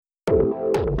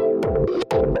Welcome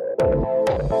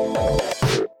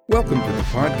to the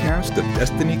podcast of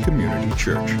Destiny Community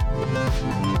Church.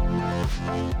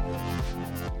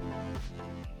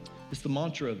 It's the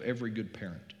mantra of every good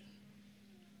parent.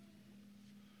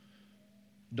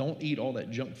 Don't eat all that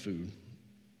junk food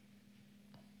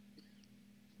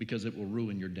because it will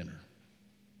ruin your dinner.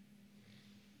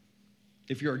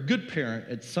 If you're a good parent,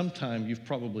 at some time you've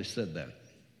probably said that.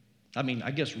 I mean,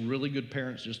 I guess really good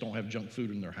parents just don't have junk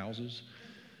food in their houses,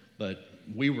 but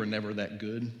we were never that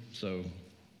good, so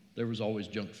there was always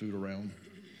junk food around.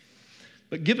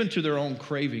 But given to their own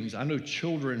cravings, I know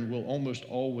children will almost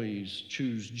always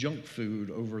choose junk food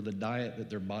over the diet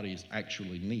that their bodies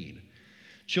actually need.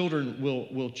 Children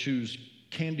will choose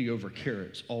candy over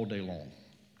carrots all day long.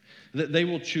 They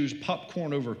will choose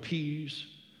popcorn over peas,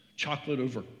 chocolate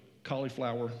over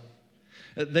cauliflower.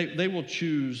 They will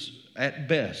choose, at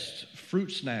best,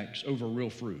 fruit snacks over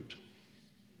real fruit.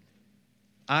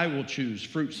 I will choose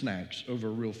fruit snacks over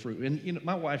real fruit. And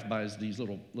my wife buys these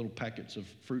little packets of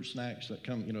fruit snacks that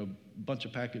come, a bunch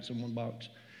of packets in one box.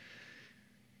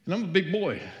 And I'm a big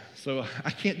boy, so I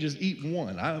can't just eat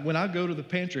one. When I go to the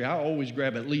pantry, I always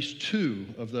grab at least two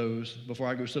of those before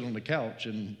I go sit on the couch,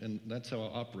 and that's how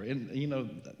I operate.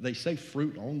 And, they say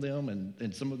fruit on them,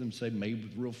 and some of them say made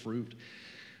with real fruit.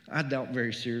 I doubt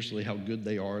very seriously how good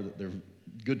they are, that they're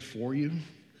good for you.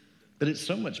 But it's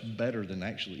so much better than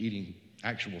actually eating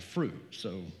actual fruit.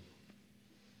 So,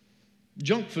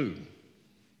 junk food.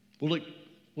 Will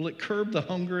it curb the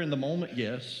hunger in the moment?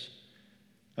 Yes.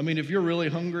 I mean, if you're really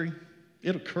hungry,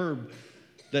 it'll curb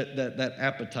that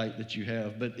appetite that you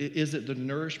have. But is it the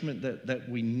nourishment that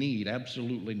we need?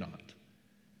 Absolutely not.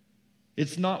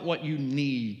 It's not what you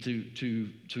need to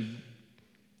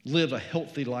live a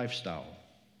healthy lifestyle.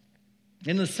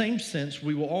 In the same sense,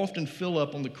 we will often fill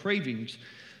up on the cravings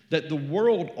that the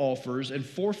world offers and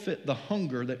forfeit the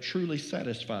hunger that truly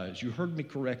satisfies. You heard me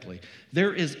correctly.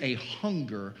 There is a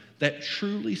hunger that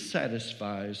truly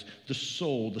satisfies the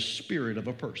soul, the spirit of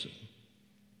a person.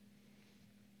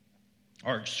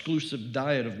 Our exclusive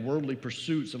diet of worldly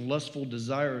pursuits and lustful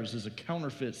desires is a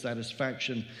counterfeit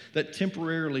satisfaction that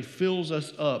temporarily fills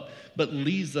us up but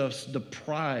leaves us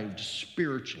deprived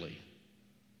spiritually.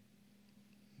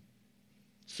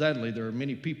 Sadly, there are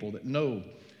many people that know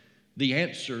the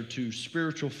answer to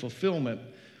spiritual fulfillment,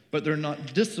 but they're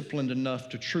not disciplined enough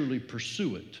to truly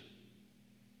pursue it.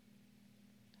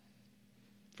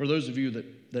 For those of you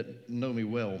that know me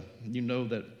well, you know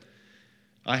that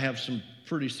I have some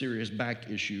pretty serious back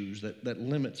issues that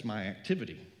limits my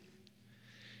activity.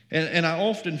 And I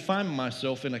often find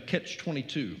myself in a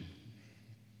catch-22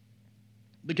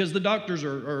 because the doctors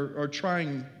are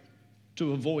trying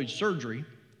to avoid surgery,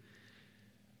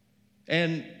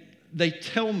 and they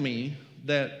tell me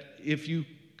that if you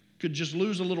could just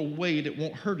lose a little weight, it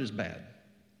won't hurt as bad.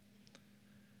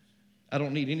 I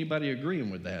don't need anybody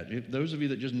agreeing with that. If those of you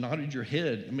that just nodded your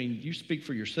head, you speak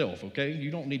for yourself, okay?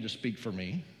 You don't need to speak for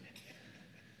me.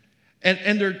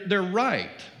 And they're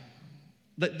right.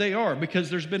 That they are, because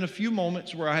there's been a few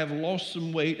moments where I have lost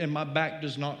some weight and my back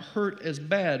does not hurt as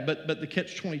bad, but the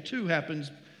catch-22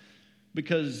 happens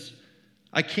because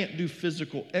I can't do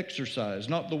physical exercise,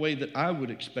 not the way that I would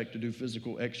expect to do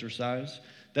physical exercise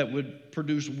that would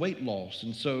produce weight loss.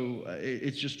 And so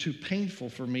it's just too painful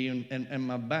for me and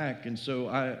my back. And so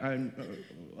I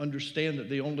understand that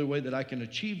the only way that I can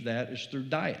achieve that is through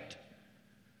diet.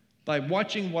 By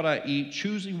watching what I eat,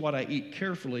 choosing what I eat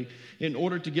carefully in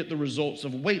order to get the results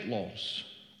of weight loss.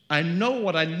 I know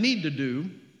what I need to do.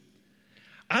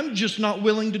 I'm just not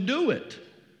willing to do it.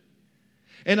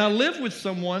 And I live with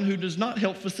someone who does not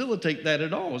help facilitate that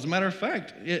at all. As a matter of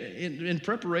fact, in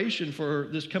preparation for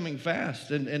this coming fast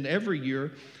and every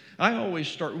year, I always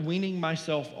start weaning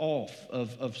myself off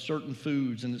of certain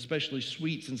foods, and especially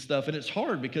sweets and stuff. And it's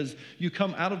hard because you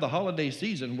come out of the holiday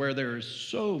season where there is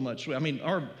so much.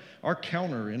 Our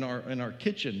counter in our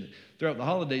kitchen throughout the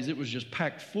holidays, it was just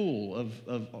packed full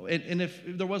and if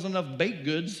there wasn't enough baked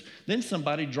goods, then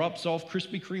somebody drops off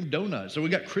Krispy Kreme donuts. So we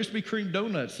got Krispy Kreme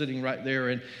donuts sitting right there,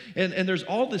 and there's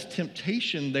all this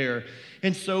temptation there.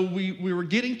 And so we were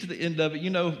getting to the end of it,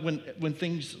 when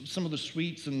things, some of the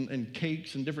sweets and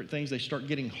cakes and different things, they start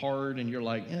getting hard, and you're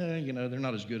like, they're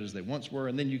not as good as they once were,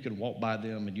 and then you can walk by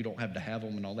them and you don't have to have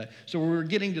them and all that. So we were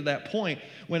getting to that point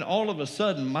when all of a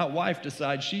sudden my wife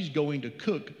decides she's going to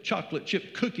cook chocolate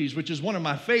chip cookies, which is one of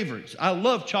my favorites. I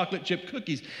love chocolate chip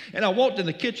cookies. And I walked in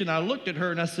the kitchen, I looked at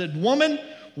her and I said, "Woman,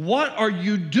 what are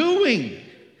you doing?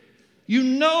 You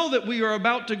know that we are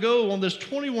about to go on this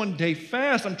 21-day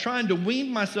fast. I'm trying to wean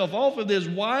myself off of this.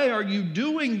 Why are you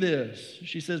doing this?"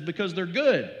 She says, "Because they're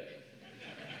good."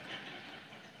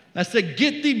 I said,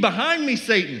 get thee behind me,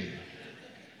 Satan.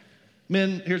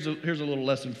 Men, here's a little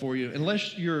lesson for you.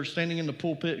 Unless you're standing in the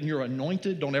pulpit and you're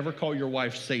anointed, don't ever call your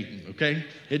wife Satan, okay?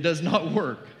 It does not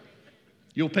work.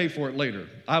 You'll pay for it later.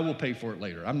 I will pay for it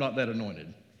later. I'm not that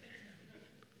anointed.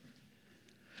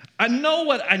 I know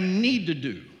what I need to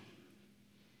do.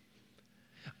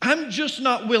 I'm just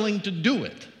not willing to do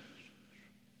it.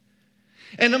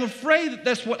 And I'm afraid that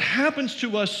that's what happens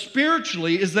to us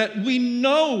spiritually, is that we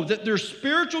know that there's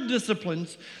spiritual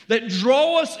disciplines that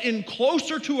draw us in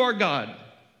closer to our God.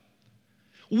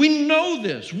 We know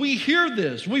this. We hear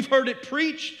this. We've heard it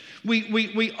preached.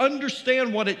 We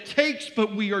understand what it takes,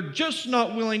 but we are just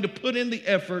not willing to put in the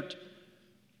effort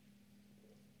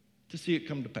to see it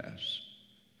come to pass,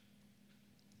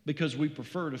 because we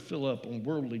prefer to fill up on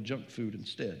worldly junk food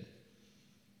instead.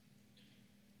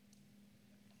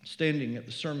 Standing at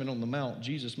the Sermon on the Mount,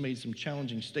 Jesus made some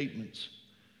challenging statements.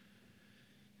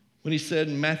 When he said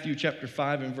in Matthew chapter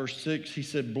 5 and verse 6, he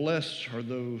said, blessed are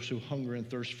those who hunger and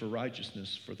thirst for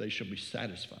righteousness, for they shall be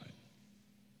satisfied.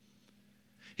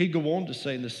 He'd go on to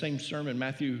say in the same sermon,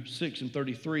 Matthew 6 and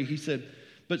 33, he said,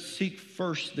 but seek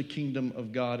first the kingdom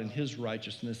of God and his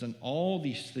righteousness, and all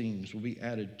these things will be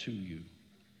added to you.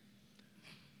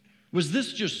 Was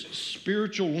this just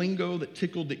spiritual lingo that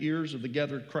tickled the ears of the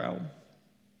gathered crowd?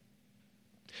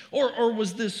 Or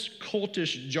was this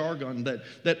cultish jargon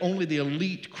that only the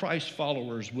elite Christ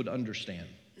followers would understand?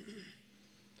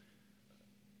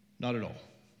 Not at all.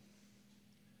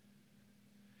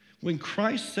 When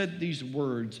Christ said these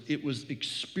words, it was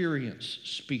experience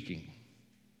speaking.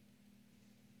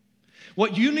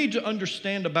 What you need to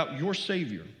understand about your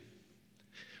Savior,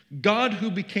 God who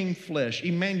became flesh,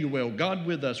 Emmanuel, God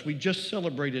with us, we just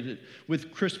celebrated it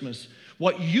with Christmas.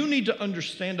 What you need to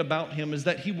understand about him is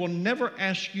that he will never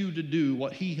ask you to do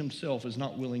what he himself is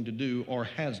not willing to do or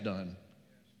has done.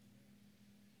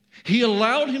 He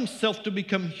allowed himself to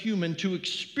become human to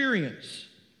experience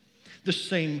the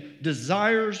same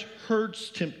desires,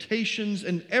 hurts, temptations,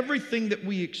 and everything that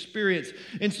we experience.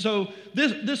 And so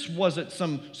this wasn't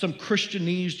some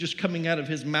Christianese just coming out of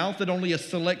his mouth that only a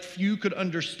select few could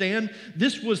understand.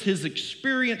 This was his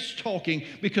experience talking,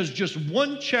 because just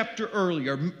one chapter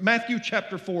earlier, Matthew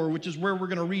chapter 4, which is where we're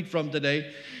going to read from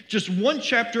today, just one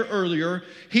chapter earlier,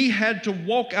 he had to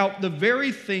walk out the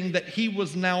very thing that he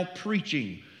was now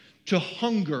preaching. To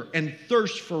hunger and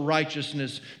thirst for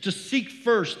righteousness, to seek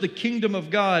first the kingdom of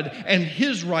God and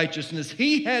his righteousness.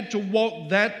 He had to walk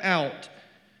that out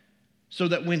so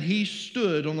that when he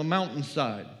stood on the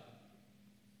mountainside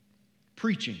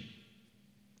preaching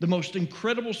the most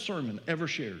incredible sermon ever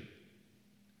shared,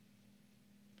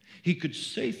 he could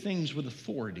say things with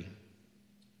authority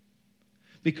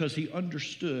because he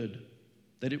understood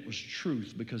that it was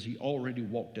truth, because he already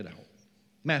walked it out.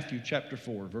 Matthew chapter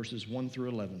 4, verses 1 through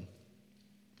 11.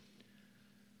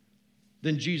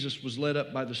 Then Jesus was led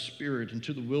up by the Spirit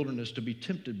into the wilderness to be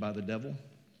tempted by the devil.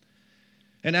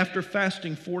 And after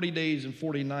fasting 40 days and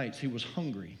 40 nights, he was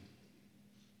hungry.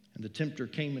 And the tempter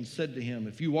came and said to him,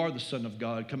 if you are the Son of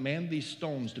God, command these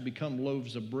stones to become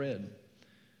loaves of bread.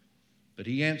 But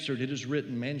he answered, it is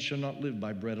written, man shall not live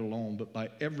by bread alone, but by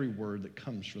every word that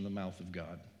comes from the mouth of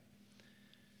God.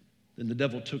 Then the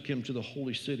devil took him to the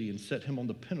holy city and set him on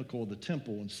the pinnacle of the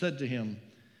temple and said to him,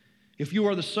 if you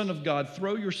are the Son of God,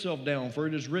 throw yourself down, for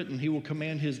it is written, he will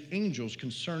command his angels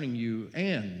concerning you,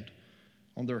 and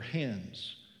on their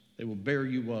hands they will bear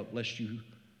you up, lest you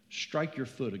strike your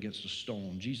foot against a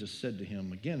stone. Jesus said to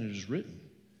him, again it is written,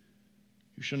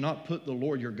 you shall not put the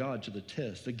Lord your God to the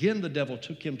test. Again the devil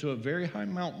took him to a very high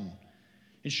mountain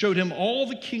and showed him all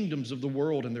the kingdoms of the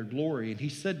world and their glory. And he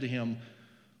said to him,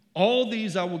 all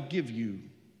these I will give you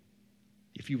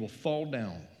if you will fall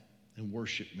down and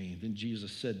worship me. Then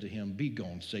Jesus said to him, be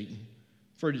gone, Satan,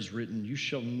 for it is written, you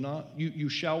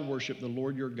shall worship the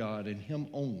Lord your God, and him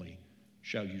only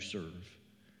shall you serve.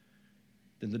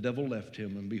 Then the devil left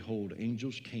him, and behold,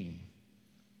 angels came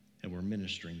and were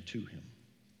ministering to him.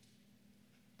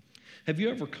 Have you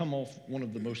ever come off one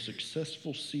of the most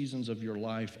successful seasons of your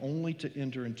life only to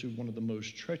enter into one of the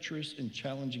most treacherous and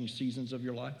challenging seasons of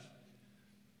your life?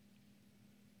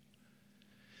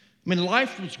 I mean,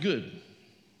 life was good.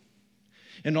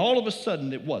 And all of a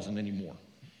sudden, it wasn't anymore.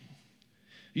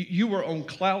 You were on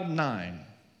cloud 9.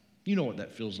 You know what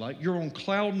that feels like. You're on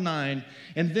cloud 9,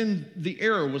 and then the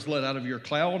air was let out of your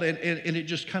cloud, and it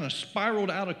just kind of spiraled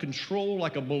out of control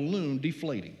like a balloon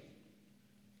deflating.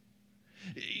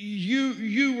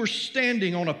 You were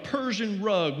standing on a Persian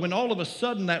rug when all of a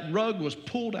sudden that rug was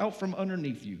pulled out from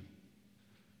underneath you.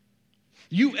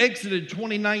 You exited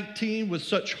 2019 with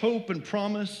such hope and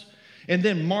promise, and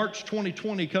then March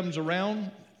 2020 comes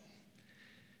around,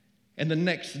 and the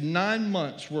next 9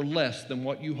 months were less than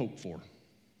what you hoped for.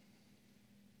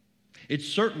 It's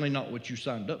certainly not what you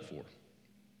signed up for.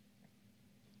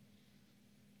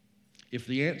 If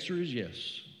the answer is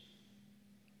yes,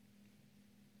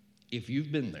 if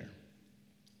you've been there,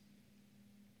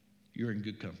 you're in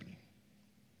good company.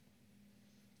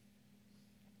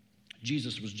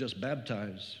 Jesus was just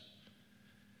baptized.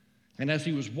 And as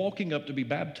he was walking up to be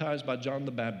baptized by John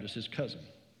the Baptist, his cousin,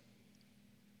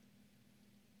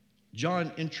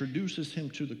 John introduces him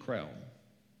to the crowd.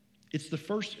 It's the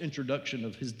first introduction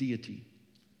of his deity.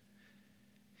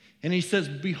 And he says,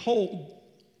 "Behold,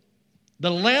 the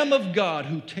Lamb of God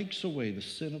who takes away the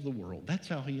sin of the world." That's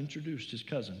how he introduced his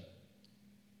cousin.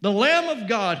 The Lamb of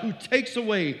God who takes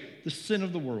away the sin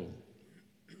of the world.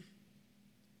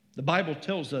 The Bible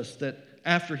tells us that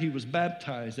after he was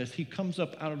baptized, as he comes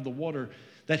up out of the water,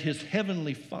 that his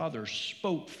heavenly Father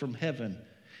spoke from heaven.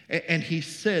 And he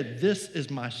said, "This is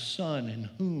my Son in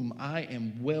whom I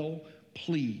am well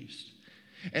pleased."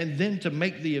 And then to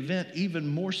make the event even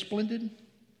more splendid,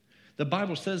 the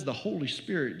Bible says the Holy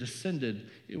Spirit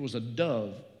descended. It was a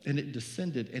dove, and it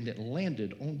descended and it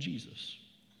landed on Jesus.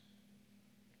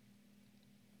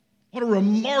 What a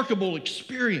remarkable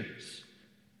experience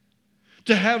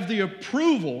to have the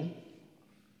approval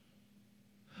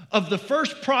of the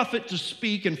first prophet to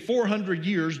speak in 400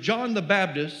 years, John the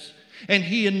Baptist, and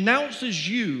he announces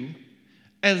you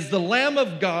as the Lamb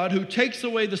of God who takes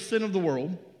away the sin of the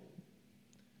world.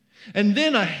 And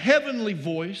then a heavenly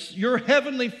voice, your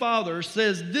heavenly Father,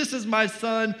 says, "This is my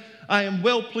Son, I am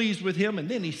well pleased with him." And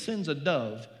then he sends a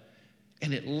dove,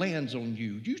 and it lands on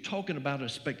you. You're talking about a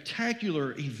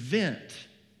spectacular event.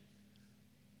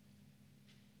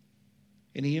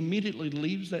 And he immediately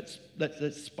leaves that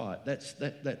spot,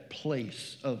 that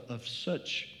place of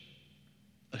such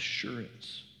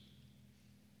assurance,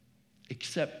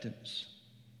 acceptance,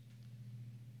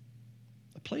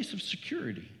 a place of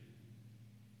security.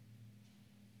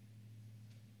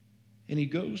 And he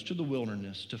goes to the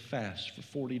wilderness to fast for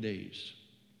 40 days.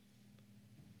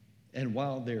 And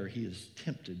while there, he is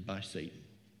tempted by Satan.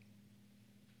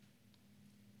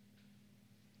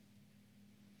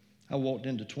 I walked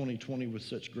into 2020 with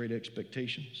such great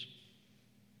expectations.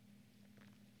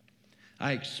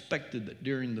 I expected that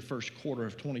during the first quarter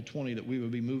of 2020 that we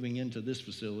would be moving into this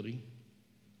facility.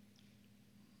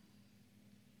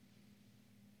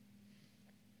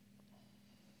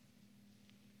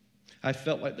 I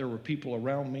felt like there were people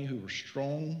around me who were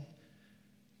strong,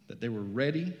 that they were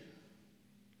ready.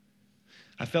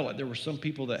 I felt like there were some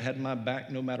people that had my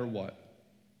back no matter what.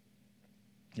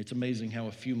 It's amazing how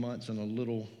a few months and a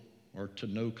little or to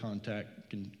no contact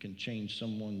can change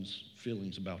someone's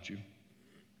feelings about you.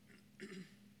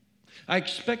 I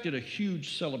expected a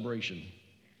huge celebration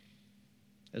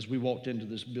as we walked into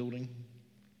this building.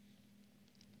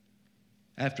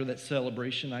 After that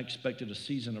celebration, I expected a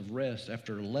season of rest.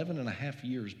 After 11 and a half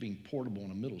years being portable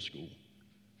in a middle school,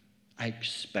 I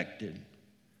expected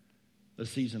a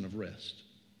season of rest.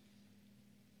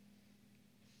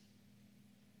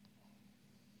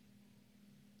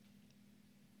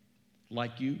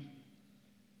 Like you,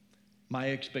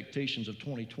 my expectations of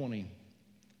 2020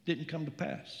 didn't come to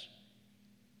pass.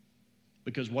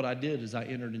 Because what I did is I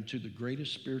entered into the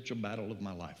greatest spiritual battle of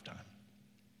my lifetime.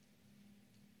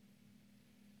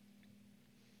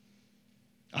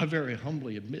 I very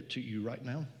humbly admit to you right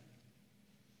now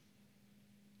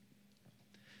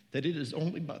that it is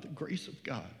only by the grace of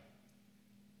God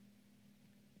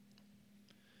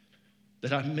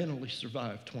that I mentally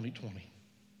survived 2020.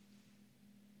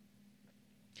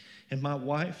 And my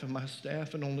wife and my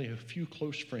staff and only a few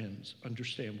close friends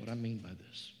understand what I mean by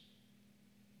this.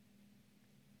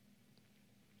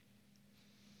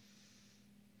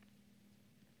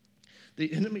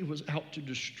 The enemy was out to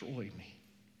destroy me.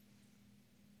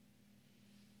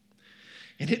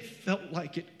 And it felt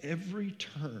like at every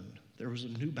turn there was a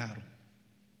new battle.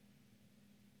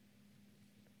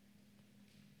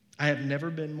 I have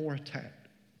never been more attacked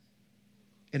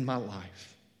in my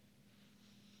life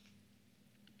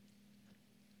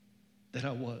than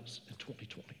I was in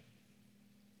 2020.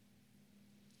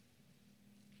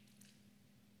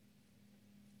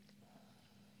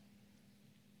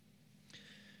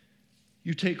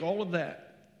 You take all of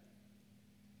that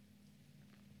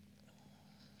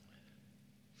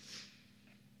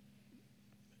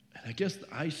and I guess the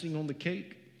icing on the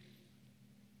cake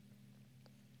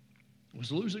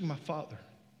was losing my father.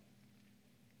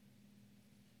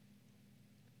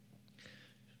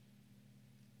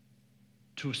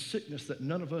 To a sickness that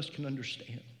none of us can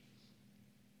understand.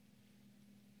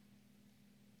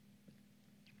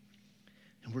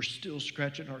 And we're we're still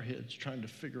scratching our heads trying to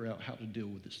figure out how to deal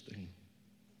with this thing.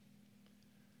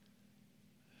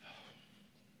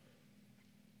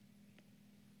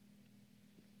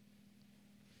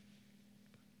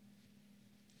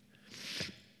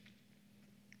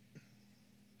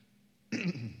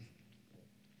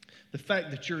 The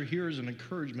fact that you're here is an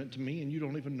encouragement to me and you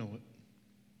don't even know it.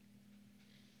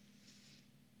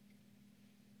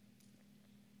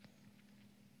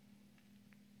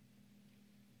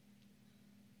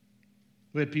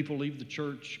 We had people leave the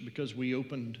church because we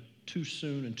opened too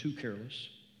soon and too careless.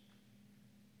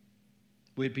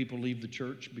 We had people leave the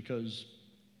church because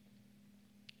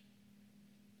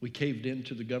we caved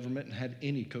into the government and had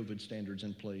any COVID standards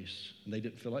in place, and they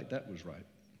didn't feel like that was right.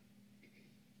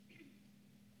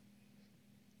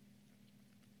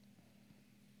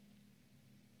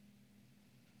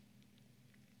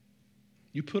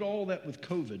 You put all that with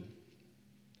COVID,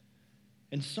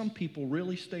 and some people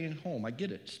really staying home. I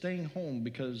get it, staying home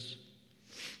because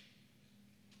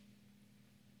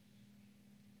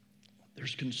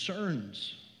there's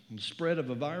concerns and the spread of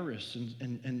a virus.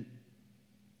 And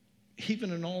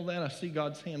even in all that, I see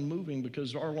God's hand moving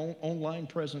because our online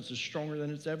presence is stronger than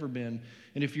it's ever been.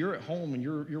 And if you're at home and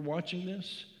you're watching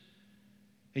this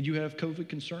and you have COVID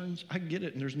concerns, I get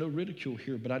it, and there's no ridicule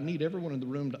here, but I need everyone in the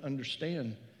room to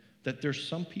understand that there's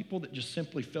some people that just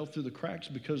simply fell through the cracks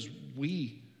because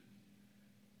we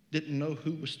didn't know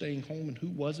who was staying home and who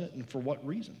wasn't and for what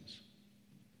reasons.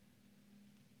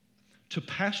 To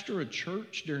pastor a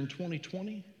church during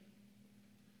 2020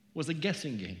 was a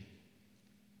guessing game.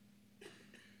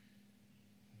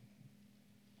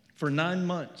 For 9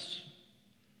 months,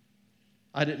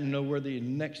 I didn't know where the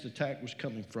next attack was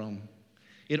coming from.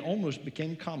 It almost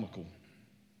became comical.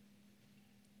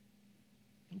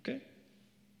 Okay.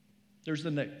 There's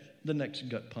the next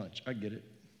gut punch. I get it.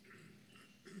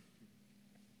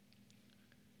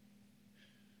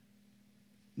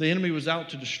 The enemy was out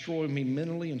to destroy me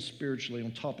mentally and spiritually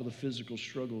on top of the physical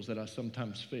struggles that I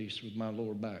sometimes face with my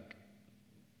lower back.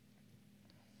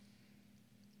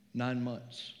 9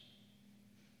 months.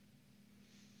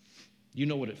 You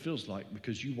know what it feels like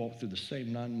because you walked through the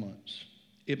same 9 months.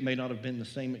 It may not have been the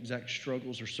same exact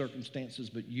struggles or circumstances,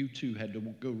 but you too had to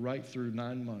go right through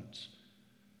 9 months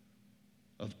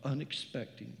of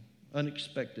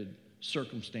unexpected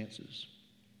circumstances.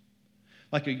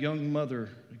 Like a young mother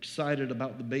excited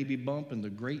about the baby bump and the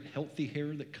great healthy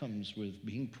hair that comes with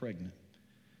being pregnant,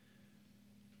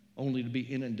 only to be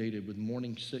inundated with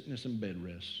morning sickness and bed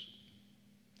rest.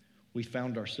 We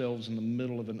found ourselves in the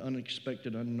middle of an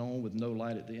unexpected unknown with no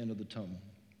light at the end of the tunnel.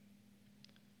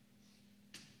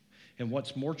 And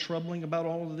what's more troubling about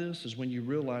all of this is when you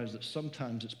realize that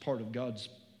sometimes it's part of God's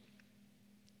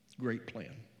great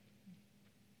plan.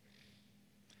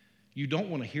 You don't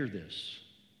want to hear this.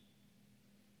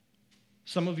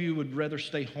 Some of you would rather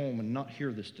stay home and not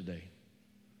hear this today.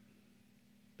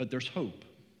 But there's hope.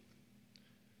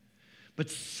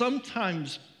 But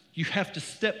sometimes you have to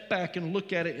step back and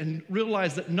look at it and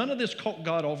realize that none of this caught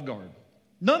God off guard.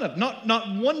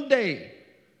 Not one day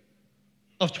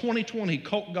of 2020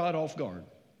 caught God off guard.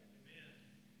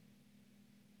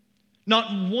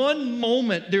 Not one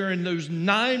moment during those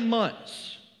 9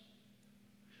 months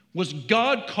was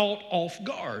God caught off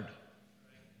guard.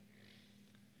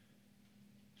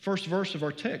 First verse of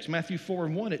our text, Matthew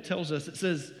 4:1, it tells us, it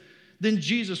says, then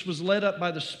Jesus was led up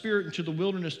by the Spirit into the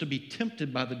wilderness to be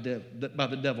tempted by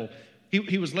the devil.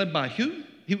 He was led by who?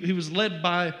 He was led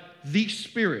by the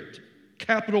Spirit,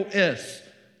 capital S,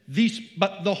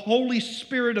 but the Holy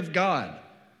Spirit of God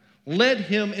led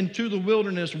him into the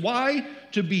wilderness. Why?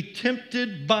 To be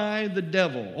tempted by the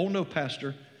devil. Oh no,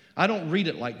 Pastor, I don't read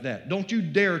it like that. Don't you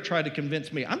dare try to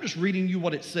convince me. I'm just reading you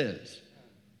what it says.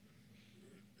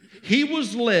 He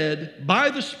was led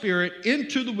by the Spirit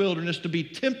into the wilderness to be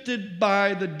tempted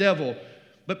by the devil.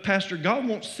 But Pastor, God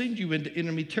won't send you into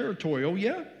enemy territory. Oh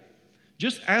yeah?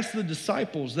 Just ask the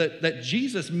disciples that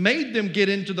Jesus made them get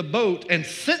into the boat and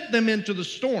sent them into the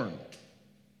storm.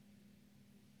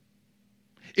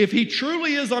 If he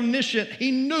truly is omniscient,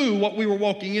 he knew what we were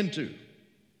walking into.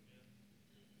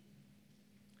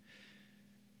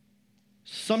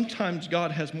 Sometimes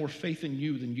God has more faith in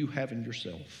you than you have in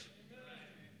yourself.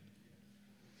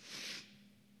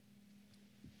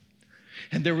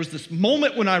 And there was this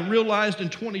moment when I realized in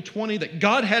 2020 that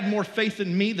God had more faith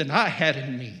in me than I had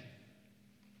in me.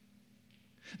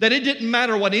 That it didn't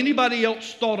matter what anybody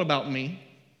else thought about me.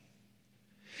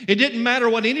 It didn't matter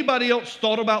what anybody else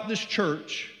thought about this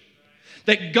church.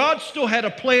 That God still had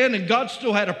a plan and God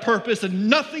still had a purpose, and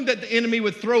nothing that the enemy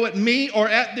would throw at me or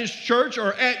at this church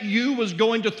or at you was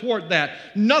going to thwart that.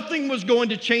 Nothing was going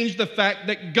to change the fact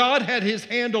that God had his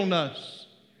hand on us.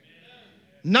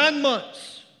 9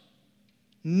 months.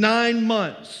 9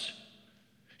 months.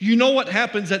 You know what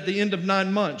happens at the end of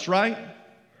 9 months, right?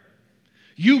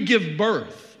 You give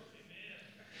birth.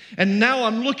 And now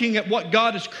I'm looking at what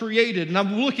God has created, and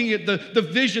I'm looking at the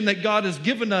vision that God has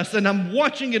given us, and I'm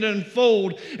watching it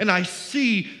unfold, and I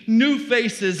see new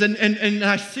faces, and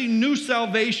I see new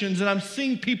salvations, and I'm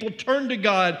seeing people turn to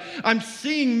God. I'm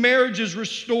seeing marriages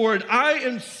restored. I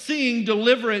am seeing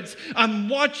deliverance. I'm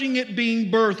watching it being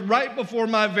birthed right before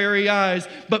my very eyes.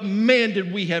 But man,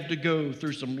 did we have to go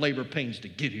through some labor pains to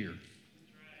get here.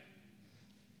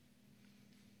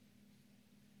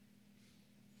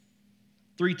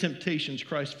 3 temptations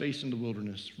Christ faced in the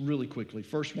wilderness, really quickly.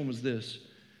 First one was this.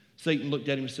 Satan looked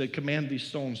at him and said, command these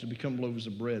stones to become loaves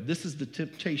of bread. This is the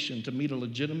temptation to meet a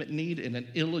legitimate need in an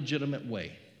illegitimate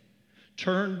way.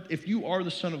 If you are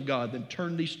the Son of God, then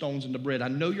turn these stones into bread. I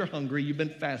know you're hungry. You've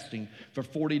been fasting for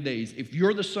 40 days. If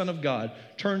you're the Son of God,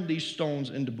 turn these stones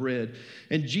into bread.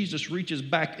 And Jesus reaches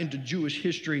back into Jewish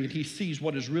history, and he sees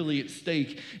what is really at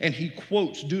stake. And he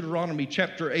quotes Deuteronomy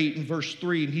chapter 8 and verse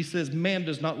 3. And he says, man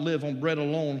does not live on bread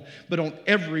alone, but on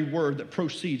every word that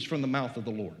proceeds from the mouth of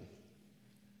the Lord.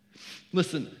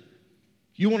 Listen,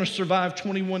 you want to survive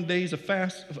 21 days of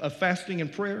fasting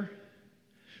and prayer?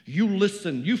 You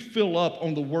listen, you fill up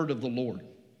on the word of the Lord.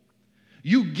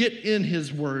 You get in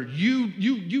his word.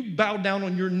 You bow down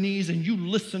on your knees and you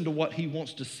listen to what he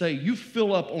wants to say. You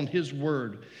fill up on his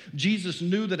word. Jesus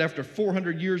knew that after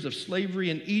 400 years of slavery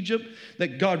in Egypt,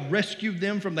 that God rescued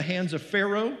them from the hands of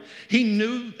Pharaoh. He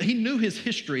knew his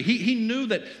history. He knew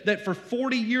that for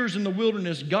 40 years in the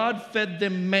wilderness, God fed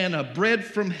them manna, bread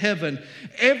from heaven.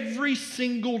 Every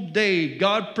single day,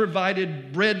 God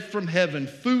provided bread from heaven,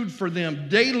 food for them,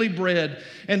 daily bread.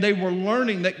 And they were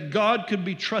learning that God could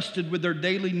be trusted with their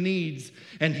daily needs.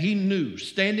 And he knew,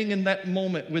 standing in that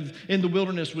moment in the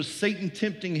wilderness, was Satan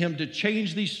tempting him to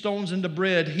change these stones into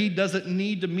bread. He doesn't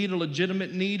need to meet a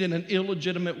legitimate need in an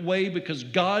illegitimate way because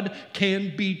God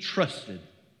can be trusted.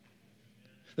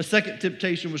 The second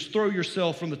temptation was throw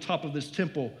yourself from the top of this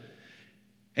temple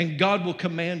and God will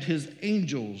command his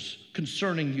angels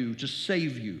concerning you to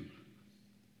save you.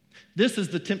 This is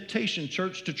the temptation,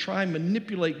 church, to try and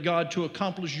manipulate God to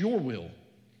accomplish your will.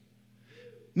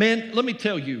 Man, let me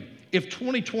tell you, if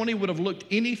 2020 would have looked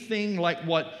anything like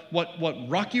what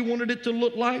Rocky wanted it to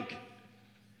look like,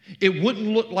 it wouldn't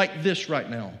look like this right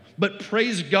now. But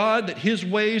praise God that his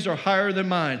ways are higher than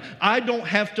mine. I don't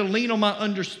have to lean on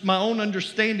my own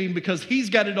understanding because he's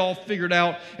got it all figured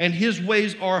out and his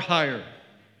ways are higher.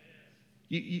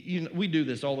 We do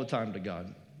this all the time to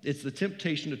God. It's the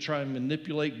temptation to try and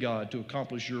manipulate God to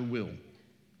accomplish your will.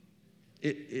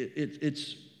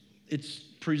 It's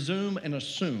presume and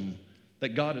assume that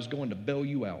God is going to bail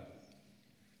you out.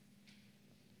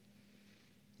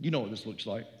 You know what this looks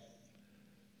like.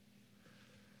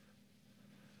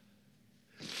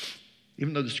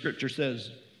 Even though the scripture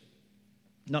says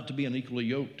not to be unequally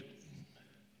yoked,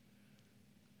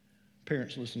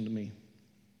 parents, listen to me.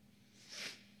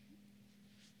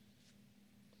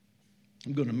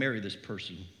 I'm going to marry this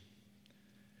person,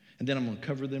 and then I'm going to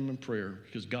cover them in prayer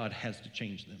because God has to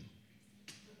change them.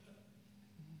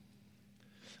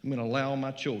 I'm going to allow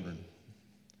my children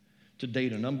to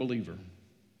date an unbeliever.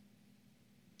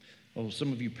 Oh,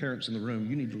 some of you parents in the room,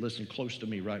 you need to listen close to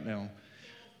me right now.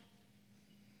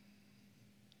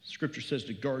 Scripture says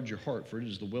to guard your heart, for it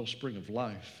is the wellspring of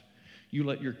life. You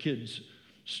let your kids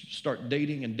start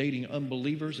dating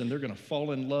unbelievers, and they're going to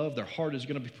fall in love. Their heart is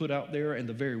going to be put out there, and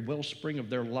the very wellspring of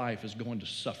their life is going to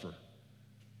suffer.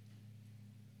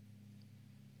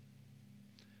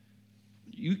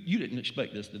 You didn't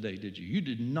expect this today, did you? You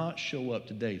did not show up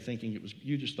today thinking it was,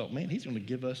 you just thought, man, he's going to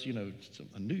give us,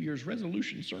 a New Year's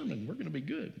resolution sermon. We're going to be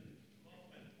good.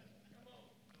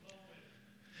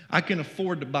 I can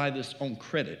afford to buy this on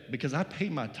credit because I pay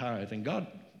my tithe and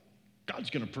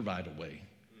God's going to provide a way.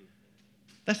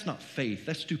 That's not faith,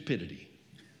 that's stupidity.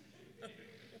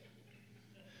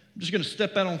 I'm just going to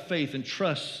step out on faith and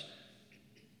trust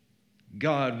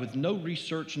God with no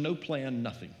research, no plan,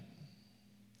 nothing.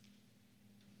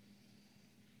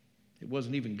 It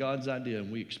wasn't even God's idea,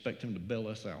 and we expect him to bail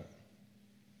us out.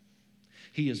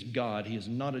 He is God. He is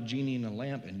not a genie in a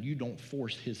lamp, and you don't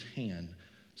force his hand.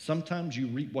 Sometimes you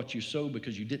reap what you sow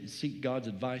because you didn't seek God's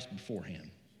advice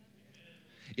beforehand.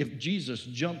 If Jesus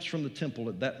jumps from the temple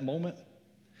at that moment,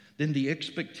 then the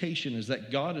expectation is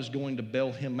that God is going to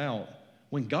bail him out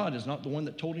when God is not the one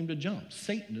that told him to jump.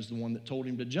 Satan is the one that told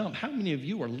him to jump. How many of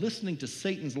you are listening to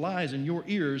Satan's lies in your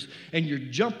ears and you're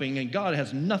jumping and God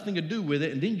has nothing to do with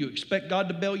it, and then you expect God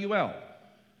to bail you out?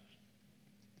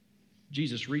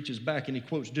 Jesus reaches back and he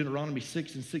quotes Deuteronomy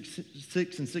 6 and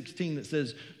 16 that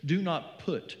says, do not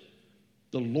put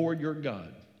the Lord your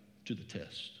God to the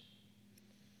test.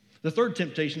 The third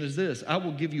temptation is this: I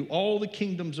will give you all the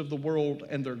kingdoms of the world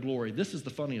and their glory. This is the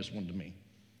funniest one to me.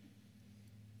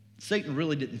 Satan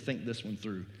really didn't think this one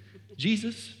through.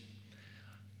 Jesus,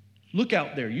 look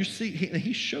out there. You see,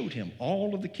 he showed him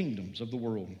all of the kingdoms of the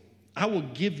world. I will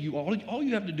give you all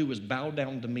you have to do is bow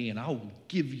down to me, and I will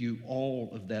give you all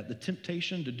of that. The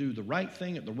temptation to do the right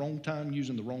thing at the wrong time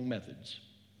using the wrong methods.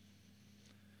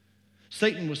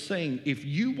 Satan was saying, if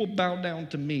you will bow down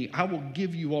to me, I will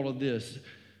give you all of this.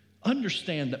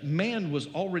 Understand that man was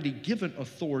already given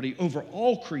authority over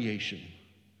all creation.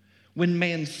 When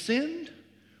man sinned,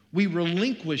 we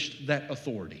relinquished that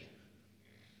authority.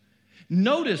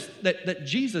 Notice that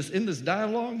Jesus, in this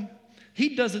dialogue,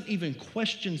 he doesn't even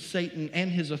question Satan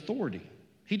and his authority.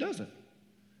 He doesn't.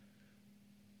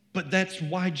 But that's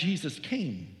why Jesus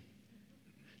came,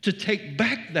 to take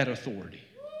back that authority.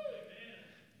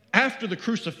 After the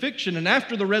crucifixion and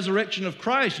after the resurrection of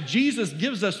Christ, Jesus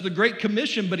gives us the Great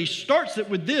Commission, but he starts it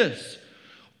with this: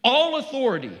 all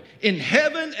authority in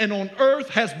heaven and on earth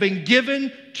has been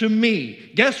given to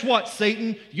me. Guess what,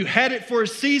 Satan? You had it for a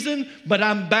season, but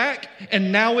I'm back,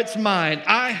 and now it's mine.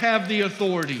 I have the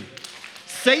authority.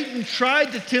 Satan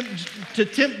tried to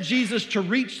tempt Jesus to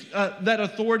reach that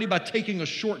authority by taking a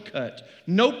shortcut.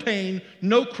 No pain,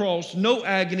 no cross, no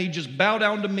agony, just bow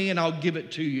down to me and I'll give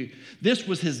it to you. This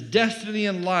was his destiny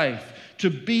in life, to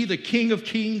be the King of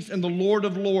Kings and the Lord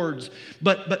of Lords.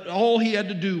 But all he had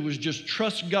to do was just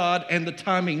trust God and the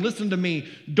timing. Listen to me,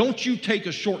 don't you take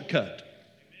a shortcut.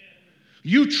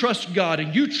 You trust God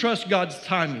and you trust God's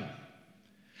timing.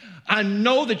 I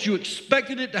know that you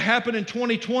expected it to happen in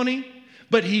 2020,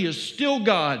 but he is still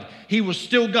God. He was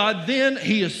still God then.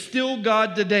 He is still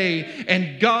God today.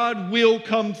 And God will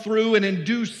come through, and in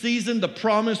due season, the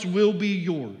promise will be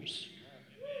yours.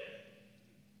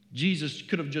 Jesus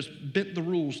could have just bent the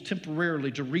rules temporarily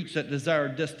to reach that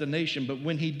desired destination, but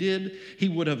when he did, he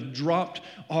would have dropped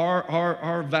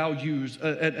our values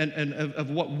and of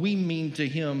what we mean to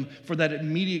him for that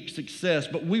immediate success.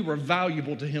 But we were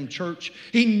valuable to him, church.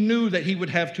 He knew that he would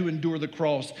have to endure the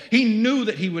cross. He knew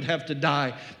that he would have to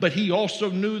die, but he also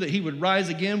knew that he would rise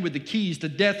again with the keys to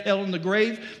death, hell, and the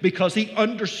grave, because he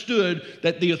understood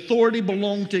that the authority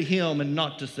belonged to him and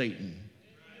not to Satan.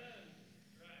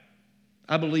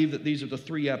 I believe that these are the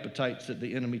three appetites that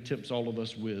the enemy tempts all of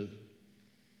us with: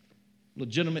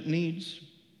 legitimate needs,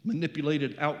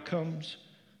 manipulated outcomes,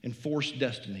 and forced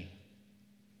destiny.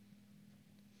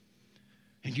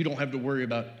 And you don't have to worry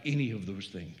about any of those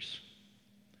things.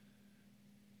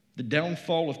 The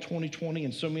downfall of 2020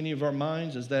 in so many of our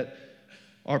minds is that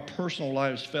our personal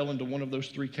lives fell into one of those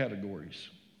three categories: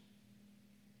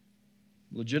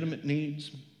 legitimate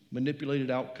needs, manipulated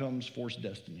outcomes, forced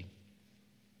destiny.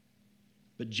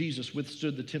 But Jesus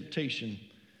withstood the temptation.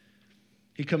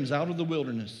 He comes out of the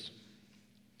wilderness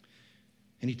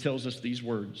and he tells us these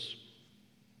words: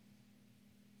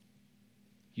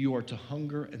 you are to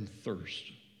hunger and thirst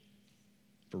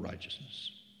for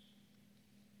righteousness.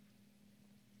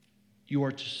 You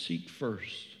are to seek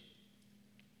first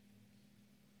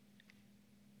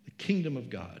the kingdom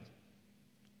of God,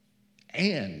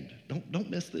 and don't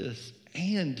miss this,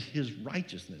 and his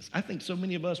righteousness. I think so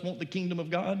many of us want the kingdom of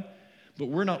God, but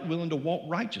we're not willing to walk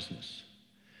righteousness.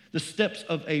 The steps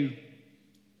of a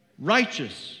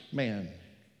righteous man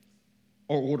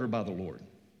are ordered by the Lord.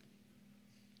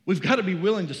 We've got to be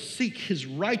willing to seek his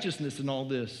righteousness in all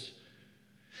this.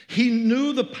 He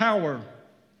knew the power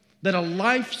that a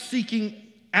life seeking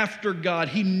after God,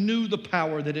 he knew the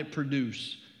power that it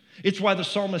produced. It's why the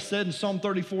psalmist said in Psalm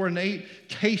 34:8,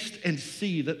 taste and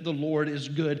see that the Lord is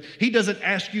good. He doesn't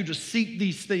ask you to seek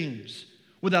these things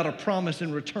without a promise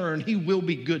in return. He will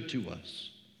be good to us.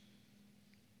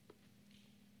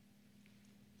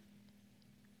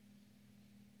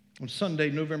 On Sunday,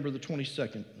 November the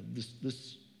 22nd of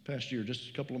this past year, just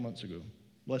a couple of months ago,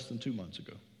 less than 2 months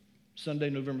ago, Sunday,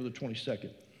 November the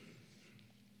 22nd,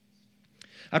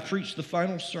 I preached the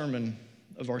final sermon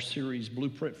of our series,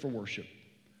 Blueprint for Worship.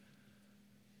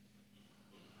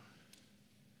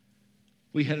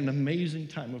 We had an amazing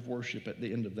time of worship at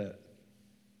the end of that.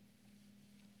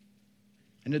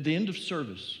 And at the end of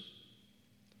service,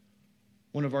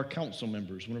 one of our council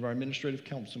members, one of our administrative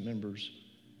council members,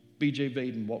 B.J.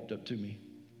 Vaden, walked up to me.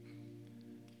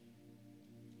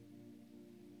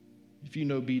 If you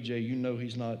know B.J., you know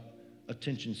he's not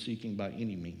attention-seeking by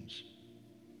any means.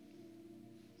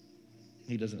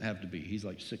 He doesn't have to be. He's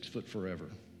like 6 foot forever.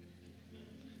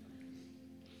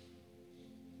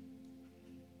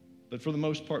 But for the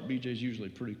most part, BJ's usually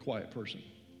a pretty quiet person.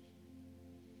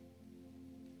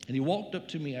 And he walked up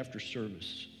to me after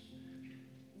service.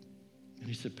 And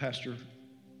he said, Pastor,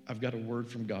 I've got a word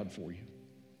from God for you.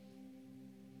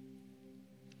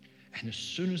 And as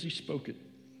soon as he spoke it,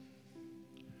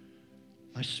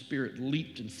 my spirit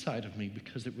leaped inside of me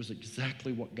because it was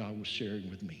exactly what God was sharing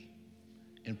with me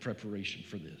in preparation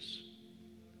for this.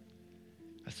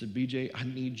 I said, BJ, I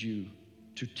need you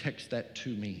to text that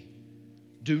to me.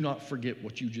 Do not forget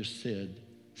what you just said.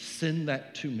 Send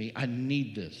that to me. I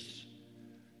need this.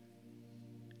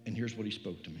 And here's what he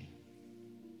spoke to me.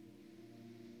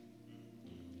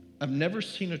 I've never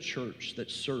seen a church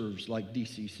that serves like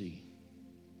DCC.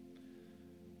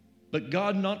 But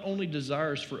God not only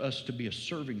desires for us to be a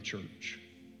serving church,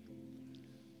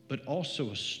 but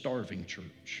also a starving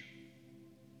church.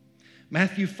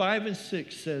 Matthew 5 and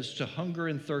 6 says to hunger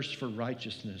and thirst for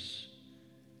righteousness.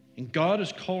 And God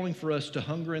is calling for us to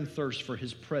hunger and thirst for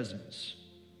his presence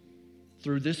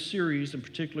through this series, and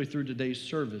particularly through today's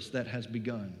service that has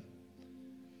begun,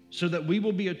 so that we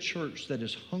will be a church that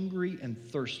is hungry and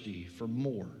thirsty for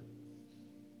more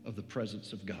of the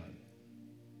presence of God.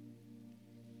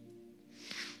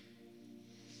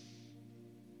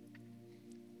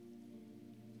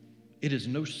 It is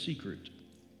no secret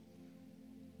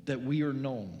that we are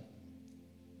known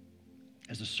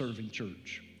as a serving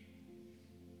church.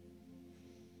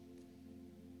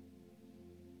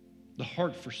 The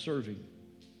heart for serving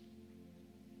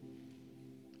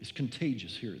is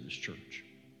contagious here in this church.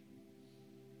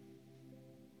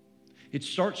 It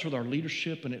starts with our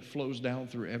leadership and it flows down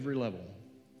through every level.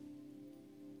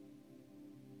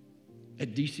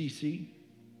 At DCC,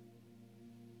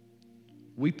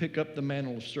 we pick up the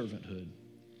mantle of servanthood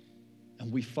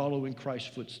and we follow in Christ's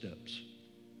footsteps.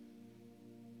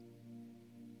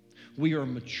 We are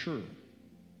mature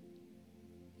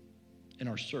in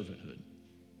our servanthood.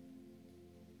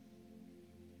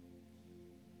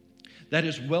 That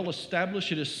is well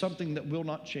established. It is something that will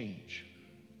not change.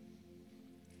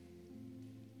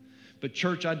 But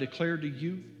church, I declare to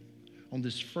you on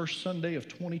this first Sunday of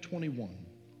 2021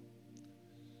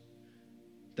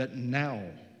 that now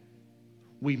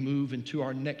we move into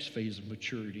our next phase of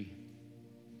maturity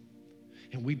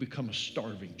and we become a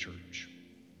starving church.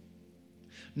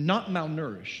 Not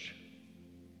malnourished.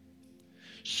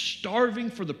 Starving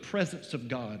for the presence of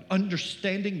God,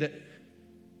 understanding that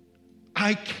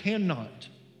I cannot,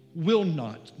 will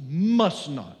not, must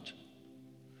not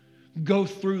go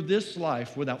through this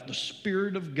life without the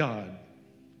Spirit of God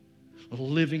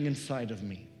living inside of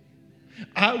me.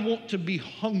 I want to be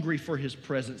hungry for his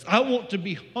presence. I want to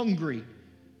be hungry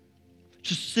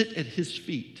to sit at his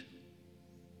feet.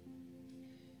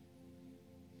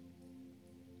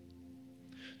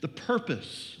 The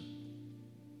purpose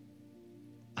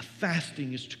of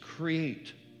fasting is to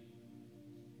create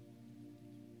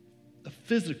a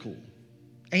physical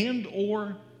and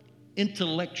or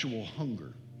intellectual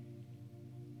hunger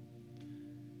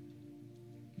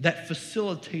that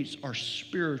facilitates our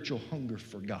spiritual hunger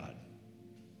for God.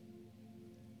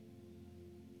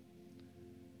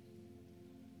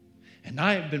 And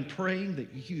I have been praying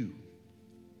that you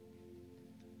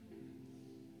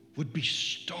would be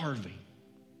starving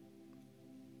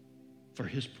for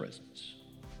his presence.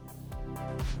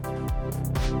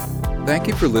 Thank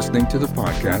you for listening to the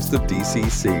podcast of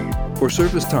DCC. For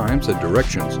service times and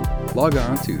directions, log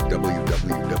on to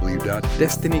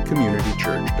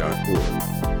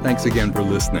www.destinycommunitychurch.org. Thanks again for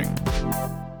listening.